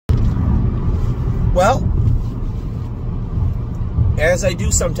Well, as I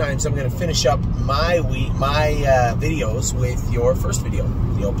do sometimes, I'm going to finish up my videos with your first video,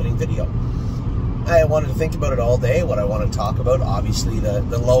 the opening video. I wanted to think about it all day, what I want to talk about. Obviously,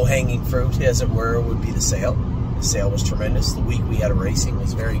 the low-hanging fruit, as it were, would be the sale. The sale was tremendous. The week we had of racing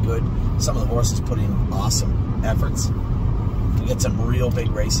was very good. Some of the horses put in awesome efforts. We get some real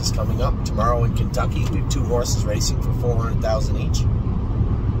big races coming up. Tomorrow in Kentucky, we have 2 horses racing for $400,000 each.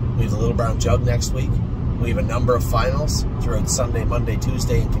 We have the Little Brown Jug next week. We have a number of finals throughout Sunday, Monday,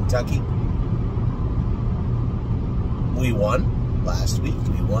 Tuesday in Kentucky. We won last week.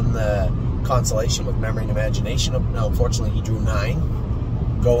 We won the consolation with Memory and Imagination. Now, unfortunately, he drew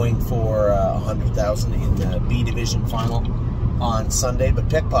 9, going for $100,000 in the B Division final on Sunday. But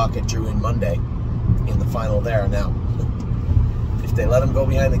Pickpocket drew in Monday in the final there. Now, if they let him go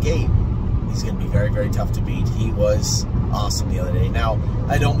behind the gate, he's going to be very, very tough to beat. He was awesome the other day. Now,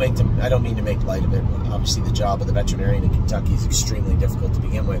 I don't mean to make light of it. Obviously, the job of the veterinarian in Kentucky is extremely difficult to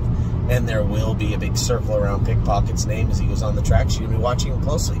begin with, and there will be a big circle around Pickpocket's name as he goes on the track. She's going to be watching him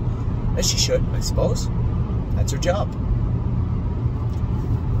closely, as she should, I suppose. That's her job.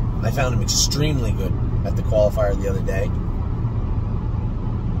 I found him extremely good at the qualifier the other day,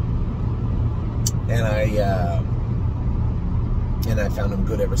 and I found him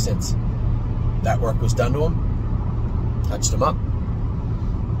good ever since. That work was done to him, touched him up.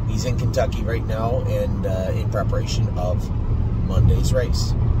 He's in Kentucky right now and in preparation of Monday's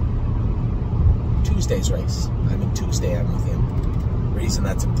race. Tuesday's race. I'm in Tuesday, I'm with him. Reason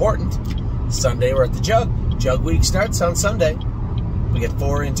that's important, Sunday we're at the Jug. Jug week starts on Sunday. We get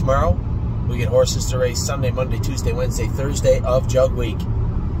 4 in tomorrow. We get horses to race Sunday, Monday, Tuesday, Wednesday, Thursday of Jug week.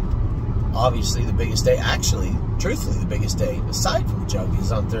 Obviously the biggest day, actually, truthfully the biggest day, aside from the Jug,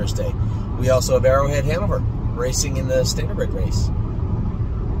 is on Thursday. We also have Arrowhead Hanover racing in the Standardbred race.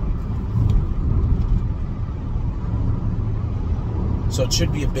 So it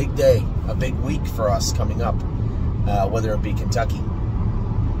should be a big day, a big week for us coming up, whether it be Kentucky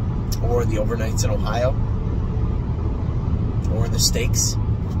or the overnights in Ohio or the stakes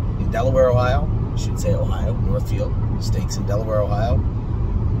in Delaware, Ohio. I should say Ohio, Northfield, stakes in Delaware, Ohio.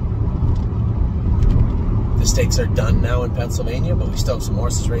 The stakes are done now in Pennsylvania, but we still have some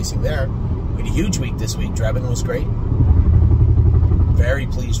horses racing there. We had a huge week this week. Drebin was great. Very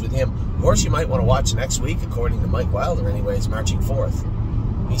pleased with him. The horse you might want to watch next week, according to Mike Wilder anyway, is Marching 4th.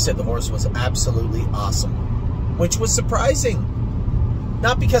 He said the horse was absolutely awesome, which was surprising.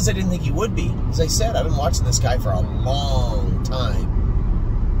 Not because I didn't think he would be. As I said, I've been watching this guy for a long time.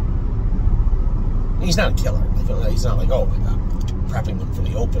 He's not a killer. He's not like, oh my God, prepping him for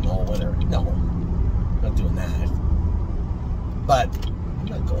the Open all winter. No, I'm not doing that. But I'm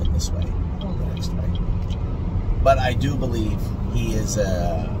not going this way. I'm going the next way. But I do believe he is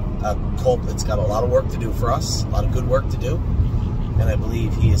a colt that's got a lot of work to do for us, a lot of good work to do, and I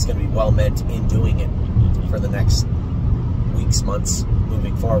believe he is going to be well meant in doing it for the next weeks, months,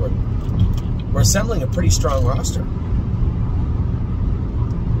 moving forward. We're assembling a pretty strong roster.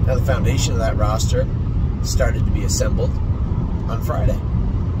 Now the foundation of that roster started to be assembled on Friday.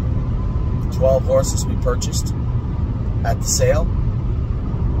 12 horses we purchased at the sale.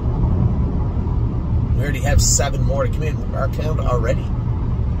 We already have 7 more to come in. Our count already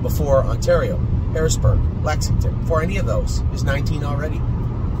before Ontario, Harrisburg, Lexington. Before any of those is 19 already.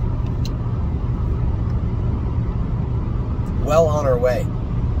 Well on our way.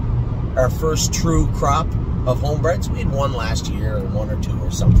 Our first true crop of homebreds. We had 1 last year, or 1 or 2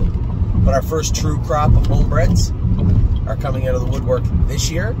 or something. But our first true crop of homebreds are coming out of the woodwork this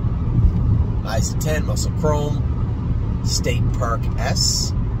year. Eyes of 10, Muscle Chrome, State Park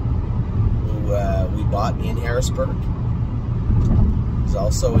S, who we bought in Harrisburg. He's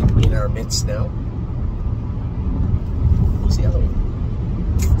also in our midst now. Who's the other one?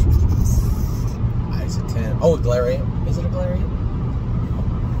 Eyes of 10. Oh, a Galarian. Is it a Galarian?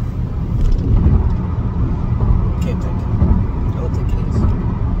 Can't think. I don't think it is.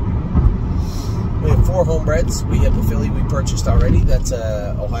 We have 4 homebreds. We have the filly we purchased already. That's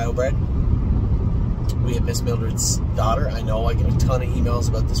Ohio bred. We have Miss Mildred's daughter. I know I get a ton of emails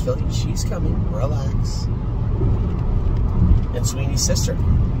about this filly. She's coming. Relax. And Sweeney's sister.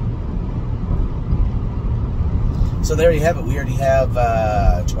 So there you have it. We already have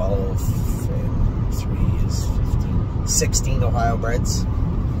 12 and 3 is 15. 16 Ohio breds.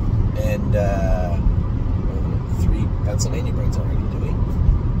 And 3 Pennsylvania breds already, do we?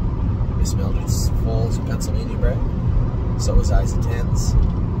 Miss Mildred's foals and Pennsylvania bred. So is Eyes of 10s.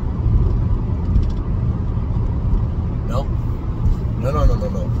 No.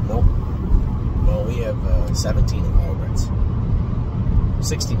 No, we have 17 Ohio breds.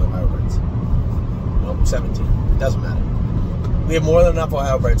 16 Ohio breds. Nope, 17. Doesn't matter. We have more than enough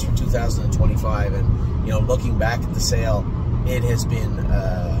Ohio breds for 2025, and looking back at the sale, it has been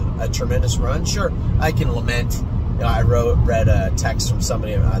a tremendous run. Sure, I can lament. I read a text from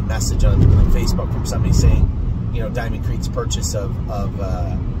somebody, a message on Facebook from somebody saying, Diamond Creek's purchase of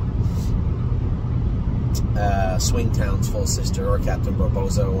Swingtown's full sister, or Captain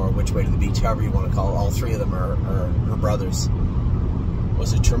Barboza, or Which Way to the Beach, however you want to call it, all three of them are her brothers,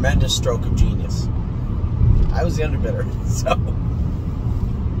 was a tremendous stroke of genius. I was the underbidder, so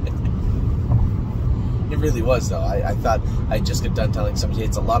it really was, though. I thought, I just got done telling somebody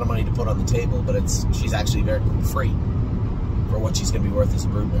it's a lot of money to put on the table, but she's actually very free for what she's going to be worth as a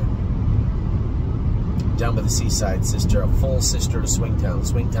broodmare. Down by the seaside, sister, a full sister to Swingtown.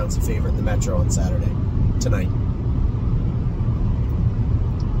 Swingtown's a favorite in the Metro on Saturday, tonight.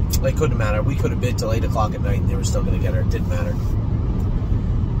 It couldn't matter. We could have bid till 8 o'clock at night and they were still going to get her. It didn't matter.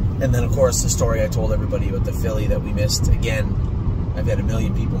 And then, of course, the story I told everybody about the filly that we missed. Again, I've had a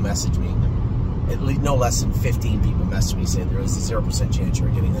million people message me. At least no less than 15 people messaged me saying there was a 0% chance you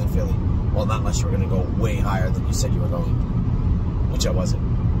were getting that filly. Well, not unless you were going to go way higher than you said you were going, which I wasn't.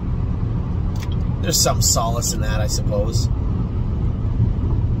 There's some solace in that, I suppose.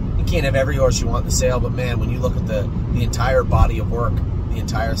 You can't have every horse you want in the sale, but man, when you look at the entire body of work, the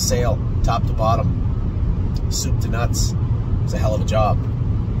entire sale, top to bottom, soup to nuts, it's a hell of a job.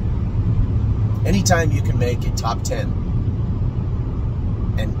 Anytime you can make a top 10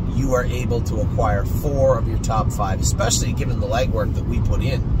 and you are able to acquire 4 of your top 5, especially given the legwork that we put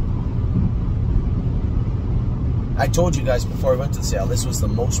in. I told you guys before we went to the sale, this was the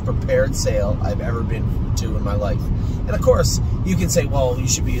most prepared sale I've ever been to in my life. And of course, you can say, well, you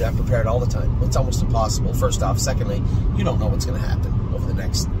should be that prepared all the time. Well, it's almost impossible, first off. Secondly, you don't know what's going to happen over the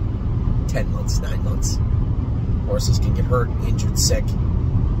next 10 months, 9 months. Horses can get hurt, injured, sick,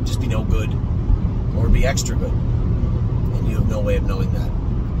 just be no good, or be extra good. And you have no way of knowing that.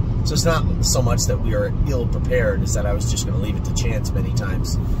 So it's not so much that we are ill prepared, as that I was just going to leave it to chance many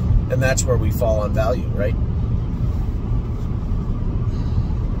times. And that's where we fall on value, right?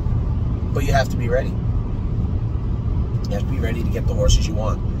 But you have to be ready. You have to be ready to get the horses you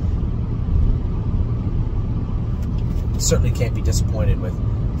want. You certainly can't be disappointed with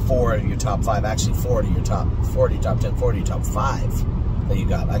 4 of your top 5. Actually, 4 of your top 10, 4 of your top 5 that you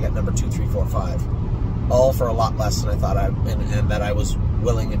got. I got number 2, 3, 4, 5. All for a lot less than I thought and that I was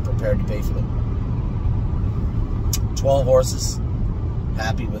willing and prepared to pay for them. 12 horses.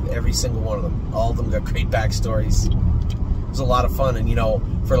 Happy with every single one of them. All of them got great backstories. It was a lot of fun. And,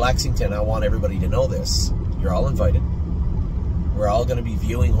 for Lexington, I want everybody to know this. You're all invited. We're all going to be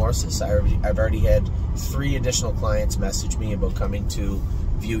viewing horses. I've already had 3 additional clients message me about coming to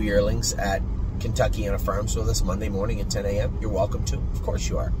view yearlings at Kentuckiana Farms with us Monday morning at 10 a.m. You're welcome to. Of course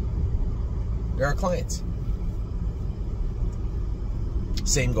you are. You're our clients.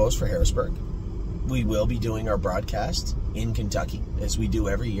 Same goes for Harrisburg. We will be doing our broadcast in Kentucky, as we do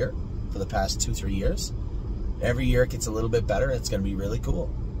every year for the past 2-3 years. Every year it gets a little bit better. It's going to be really cool.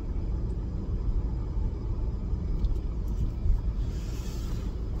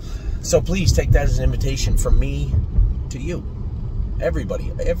 So please take that as an invitation from me to you.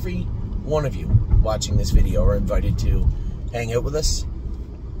 Everybody, every one of you watching this video are invited to hang out with us,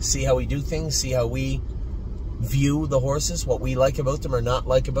 see how we do things, see how we view the horses, what we like about them or not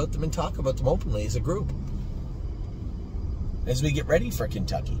like about them, and talk about them openly as a group as we get ready for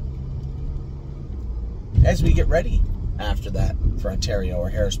Kentucky. As we get ready after that for Ontario or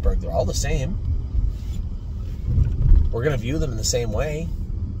Harrisburg, they're all the same. We're going to view them in the same way.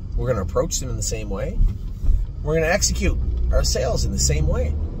 We're going to approach them in the same way. We're going to execute our sales in the same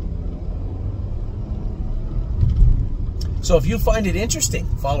way. So if you find it interesting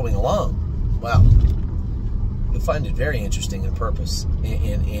following along, well, you'll find it very interesting in purpose,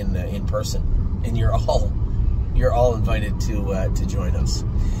 in person, and you're all invited to join us.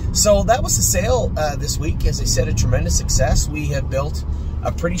 So that was the sale this week. As I said, a tremendous success. We have built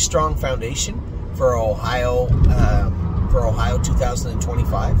a pretty strong foundation for Ohio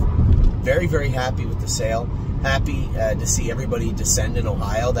 2025. Very, very happy with the sale. Happy to see everybody descend in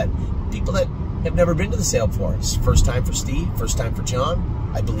Ohio. That people that have never been to the sale before. It's first time for Steve, first time for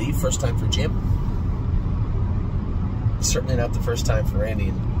John, I believe, first time for Jim. Certainly not the first time for Randy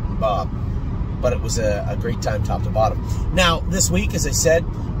and Bob. But it was a great time top to bottom. Now, this week, as I said,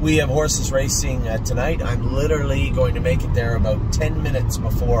 we have horses racing tonight. I'm literally going to make it there about 10 minutes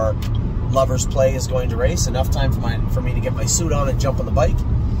before Lover's Play is going to race. Enough time for me to get my suit on and jump on the bike.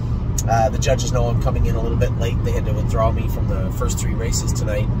 The judges know I'm coming in a little bit late. They had to withdraw me from the first 3 races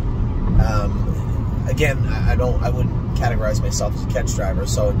tonight. again, I wouldn't categorize myself as a catch driver,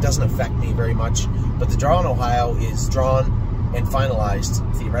 so it doesn't affect me very much. But the draw in Ohio is drawn and finalized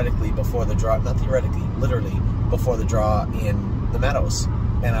theoretically before the draw, not theoretically, literally before the draw in the Meadows.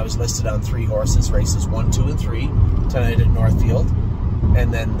 And I was listed on 3 horses, races 1, 2, and 3 tonight at Northfield.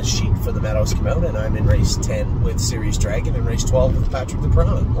 And then the sheet for the Meadows come out, and I'm in race 10 with Serious Dragon and race 12 with Patrick the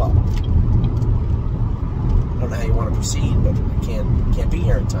Piranha. Well, I don't know how you want to proceed, but I can't be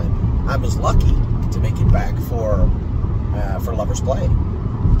here in time. I was lucky to make it back for Lover's Play.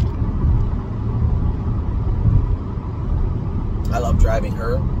 I love driving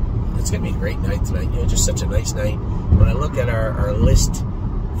her. It's going to be a great night tonight. You know, just such a nice night. When I look at our list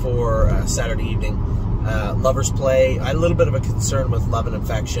for Saturday evening, Lover's Play, I had a little bit of a concern with Love and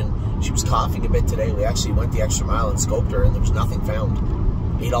Infection. She was coughing a bit today. We actually went the extra mile and scoped her, and there was nothing found.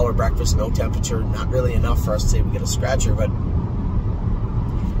 $8 breakfast, no temperature, not really enough for us to say we get a scratcher, but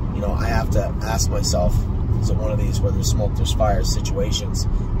you know, I have to ask myself, is it one of these where there's smoke, there's fire situations?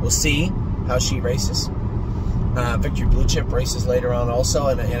 We'll see how she races. Victory Blue Chip races later on also,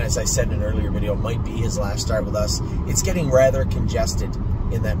 and as I said in an earlier video, might be his last start with us. It's getting rather congested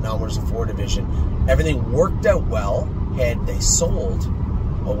in that non-winners of 4 division. Everything worked out well had they sold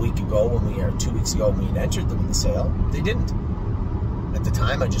a week ago or 2 weeks ago when we had entered them in the sale. They didn't. At the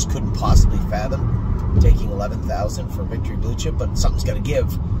time, I just couldn't possibly fathom taking $11,000 for Victory Blue Chip, but something's got to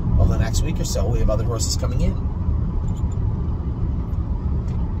give over the next week or so. We have other horses coming in.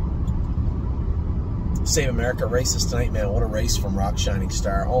 Save America races tonight, man. What a race from Rock Shining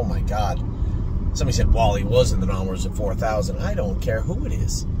Star. Oh my God. Somebody said, well, he was in the non-winners at 4,000. I don't care who it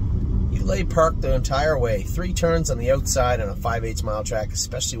is. He lay parked the entire way. 3 turns on the outside on a 5/8 mile track,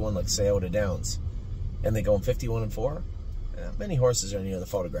 especially one like Scioto Downs. And they go in 51 and 4. Many horses are near the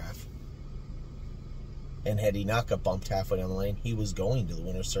photograph. And had he not got bumped halfway down the lane, he was going to the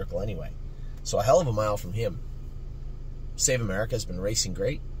winner's circle anyway. So a hell of a mile from him. Save America has been racing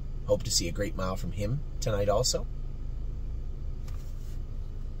great. Hope to see a great mile from him tonight also.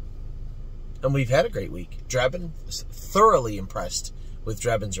 And we've had a great week. Drebin was thoroughly impressed with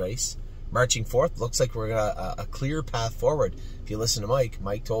Drebin's race. Marching fourth, looks like we're got a clear path forward. If you listen to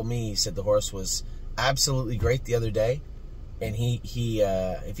Mike told me, he said the horse was absolutely great the other day. And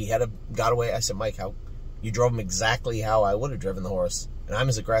if he had got away, I said, Mike, how you drove him exactly how I would have driven the horse. And I'm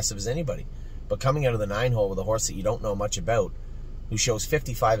as aggressive as anybody. But coming out of the 9 hole with a horse that you don't know much about, who shows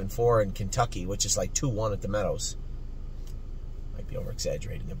 55 and 4 in Kentucky, which is like 2-1 at the Meadows. Might be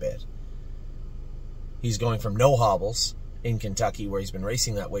over-exaggerating a bit. He's going from no hobbles in Kentucky, where he's been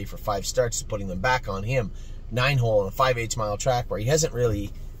racing that way for 5 starts, to putting them back on him. 9 hole on a 5/8 mile track where he hasn't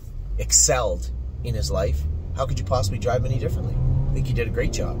really excelled in his life. How could you possibly drive any differently? I think he did a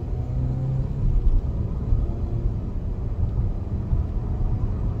great job.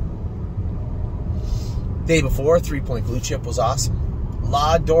 Day before, 3-point Blue Chip was awesome.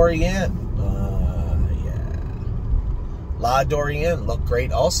 La Dorienne. Yeah. La Dorienne looked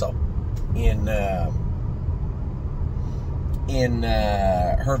great also in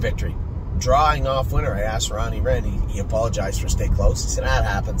her victory. Drawing off winner, I asked Ronnie Wren. He apologized for stay close. He said, that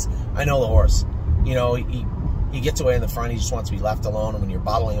happens. I know the horse. You know, he gets away in the front. He just wants to be left alone. And when you're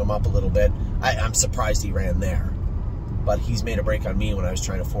bottling him up a little bit, I'm surprised he ran there. But he's made a break on me when I was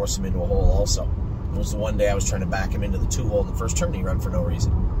trying to force him into a hole also. It was the one day I was trying to back him into the 2 hole in the first turn. He ran for no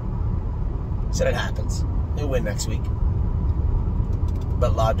reason. He said it happens. He'll win next week.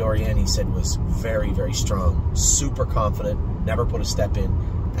 But La Dorienne, he said, was very, very strong. Super confident. Never put a step in.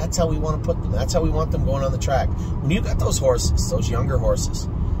 That's how we want to put them. That's how we want them going on the track. When you got those horses, those younger horses,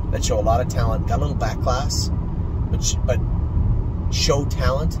 that show a lot of talent, got a little back class, but show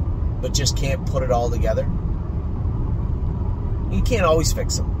talent, but just can't put it all together, you can't always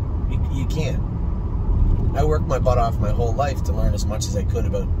fix them. You can't. I worked my butt off my whole life to learn as much as I could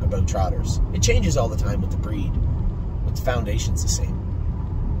about trotters. It changes all the time with the breed, but the foundation's the same.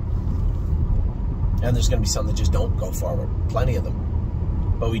 And there's going to be some that just don't go forward. Plenty of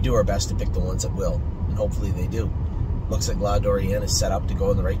them. But we do our best to pick the ones that will, and hopefully they do. Looks like La Dorienne is set up to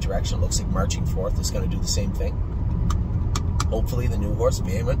go in the right direction. Looks like Marching Fourth is going to do the same thing. Hopefully the new horse,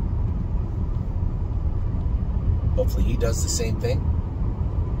 Vehement, hopefully he does the same thing.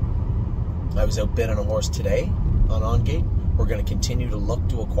 I was outbid on a horse today on On-Gate. We're going to continue to look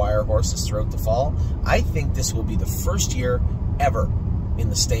to acquire horses throughout the fall. I think this will be the first year ever in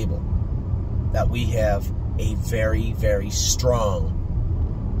the stable that we have a very, very strong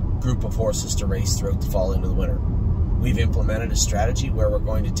group of horses to race throughout the fall into the winter. We've implemented a strategy where we're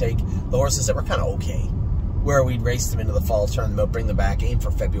going to take the horses that were kind of okay, where we'd race them into the fall, turn them out, bring them back, aim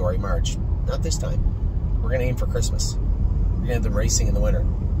for February, March. Not this time. We're going to aim for Christmas. We're going to have them racing in the winter.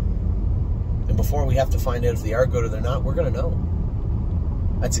 And before we have to find out if they are good or they're not, we're going to know.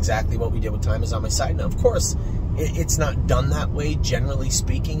 That's exactly what we did with Time Is On My Side. Now, of course, it's not done that way, generally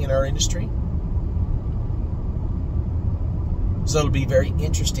speaking, in our industry. So it'll be very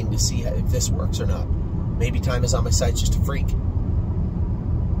interesting to see if this works or not. Maybe Time Is On My Side's just a freak.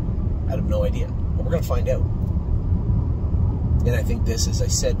 I have no idea. But we're going to find out. And I think this, as I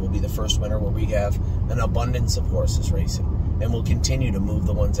said, will be the first winter where we have an abundance of horses racing. And we'll continue to move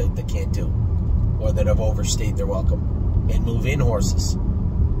the ones that can't do, or that have overstayed their welcome, and move in horses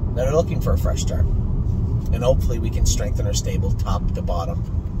that are looking for a fresh start. And hopefully we can strengthen our stable top to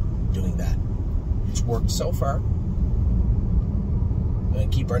bottom doing that. It's worked so far. We're going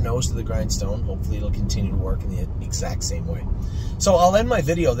to keep our nose to the grindstone. Hopefully it'll continue to work in the exact same way. So I'll end my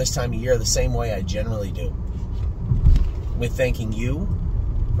video this time of year the same way I generally do, with thanking you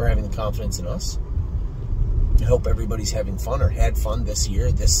for having the confidence in us. I hope everybody's having fun or had fun this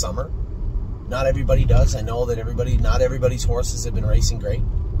year, this summer. Not everybody does. I know that not everybody's horses have been racing great.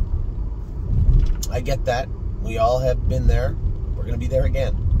 I get that. We all have been there. We're going to be there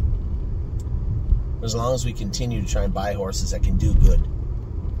again. As long as we continue to try and buy horses that can do good,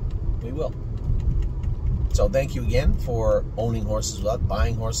 we will. So thank you again for owning horses with us,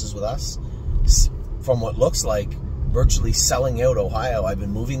 buying horses with us. From what looks like virtually selling out Ohio, I've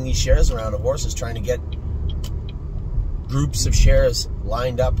been moving these shares around of horses, trying to get groups of shares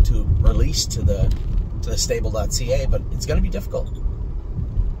lined up to release to the stable.ca, but it's going to be difficult.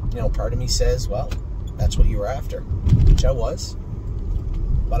 You know, part of me says, well, that's what you were after, which I was,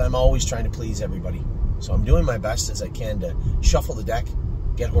 but I'm always trying to please everybody. So I'm doing my best as I can to shuffle the deck,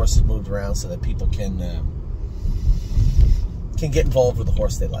 get horses moved around so that people can get involved with the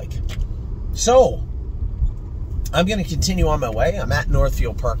horse they like. So I'm going to continue on my way. I'm at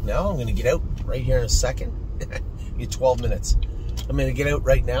Northfield Park now. I'm going to get out right here in a second. Get 12 minutes. I'm going to get out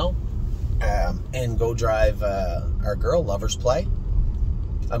right now and go drive our girl, Lover's Play.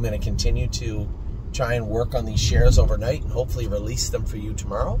 I'm going to continue to try and work on these shares overnight and hopefully release them for you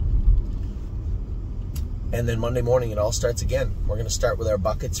tomorrow. And then Monday morning, it all starts again. We're going to start with our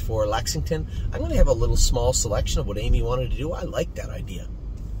buckets for Lexington. I'm going to have a little small selection of what Amy wanted to do. I like that idea.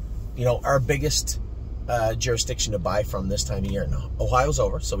 You know, our biggest jurisdiction to buy from this time of year. Now, Ohio's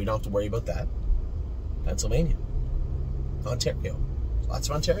over, so we don't have to worry about that. Pennsylvania. Ontario. Lots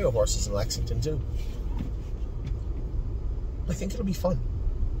of Ontario horses in Lexington, too. I think it'll be fun.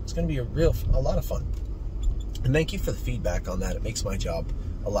 It's going to be a lot of fun. And thank you for the feedback on that. It makes my job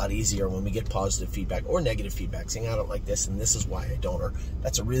a lot easier when we get positive feedback or negative feedback, saying I don't like this and this is why I don't, or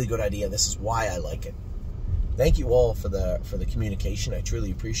that's a really good idea, this is why I like it. Thank you all for the communication. I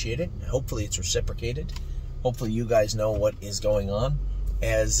truly appreciate it. Hopefully it's reciprocated. Hopefully you guys know what is going on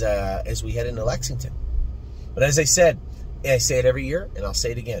as we head into Lexington. But as I said, I say it every year and I'll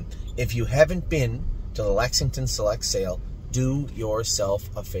say it again. If you haven't been to the Lexington Select Sale, do yourself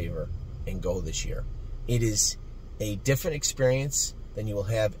a favor and go this year. It is a different experience than you will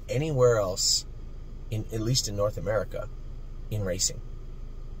have anywhere else, at least in North America, in racing.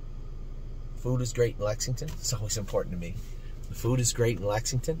 Food is great in Lexington. It's always important to me. The food is great in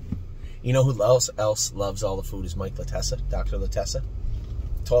Lexington. You know who else loves all the food is Mike Latessa, Dr. Latessa.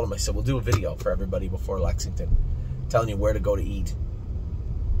 I told him, I said, we'll do a video for everybody before Lexington, telling you where to go to eat.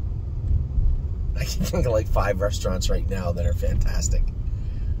 I can think of like 5 restaurants right now that are fantastic.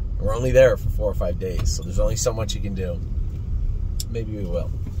 We're only there for 4 or 5 days, so there's only so much you can do. Maybe we will.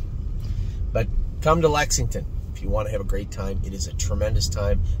 But come to Lexington if you want to have a great time. It is a tremendous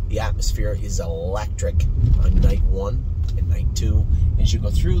time. The atmosphere is electric on night 1 and night 2. As you go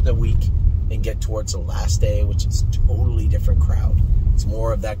through the week and get towards the last day, which is a totally different crowd. It's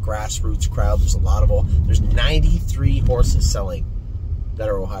more of that grassroots crowd. There's 93 horses selling that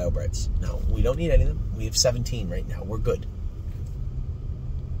are Ohio breds. No, we don't need any of them. We have 17 right now. We're good.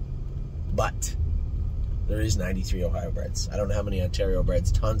 But there is 93 Ohio breds. I don't know how many Ontario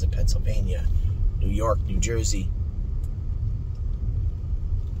breds. Tons in Pennsylvania, New York, New Jersey.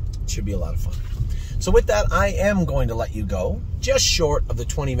 It should be a lot of fun. So with that, I am going to let you go. Just short of the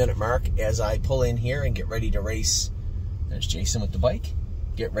 20-minute mark as I pull in here and get ready to race. There's Jason with the bike.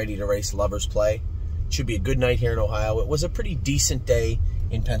 Get ready to race Lover's Play. Should be a good night here in Ohio. It was a pretty decent day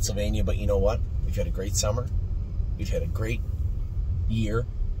in Pennsylvania, but you know what? We've had a great summer. We've had a great year.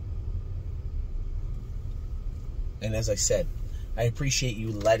 And as I said, I appreciate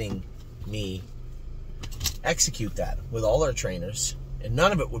you letting me execute that with all our trainers. And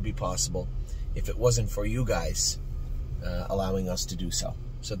none of it would be possible if it wasn't for you guys allowing us to do so.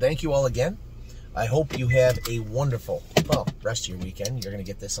 So thank you all again. I hope you have a wonderful, well, rest of your weekend. You're going to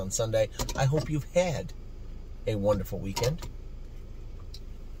get this on Sunday. I hope you've had a wonderful weekend.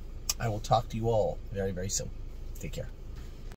 I will talk to you all very, very soon. Take care.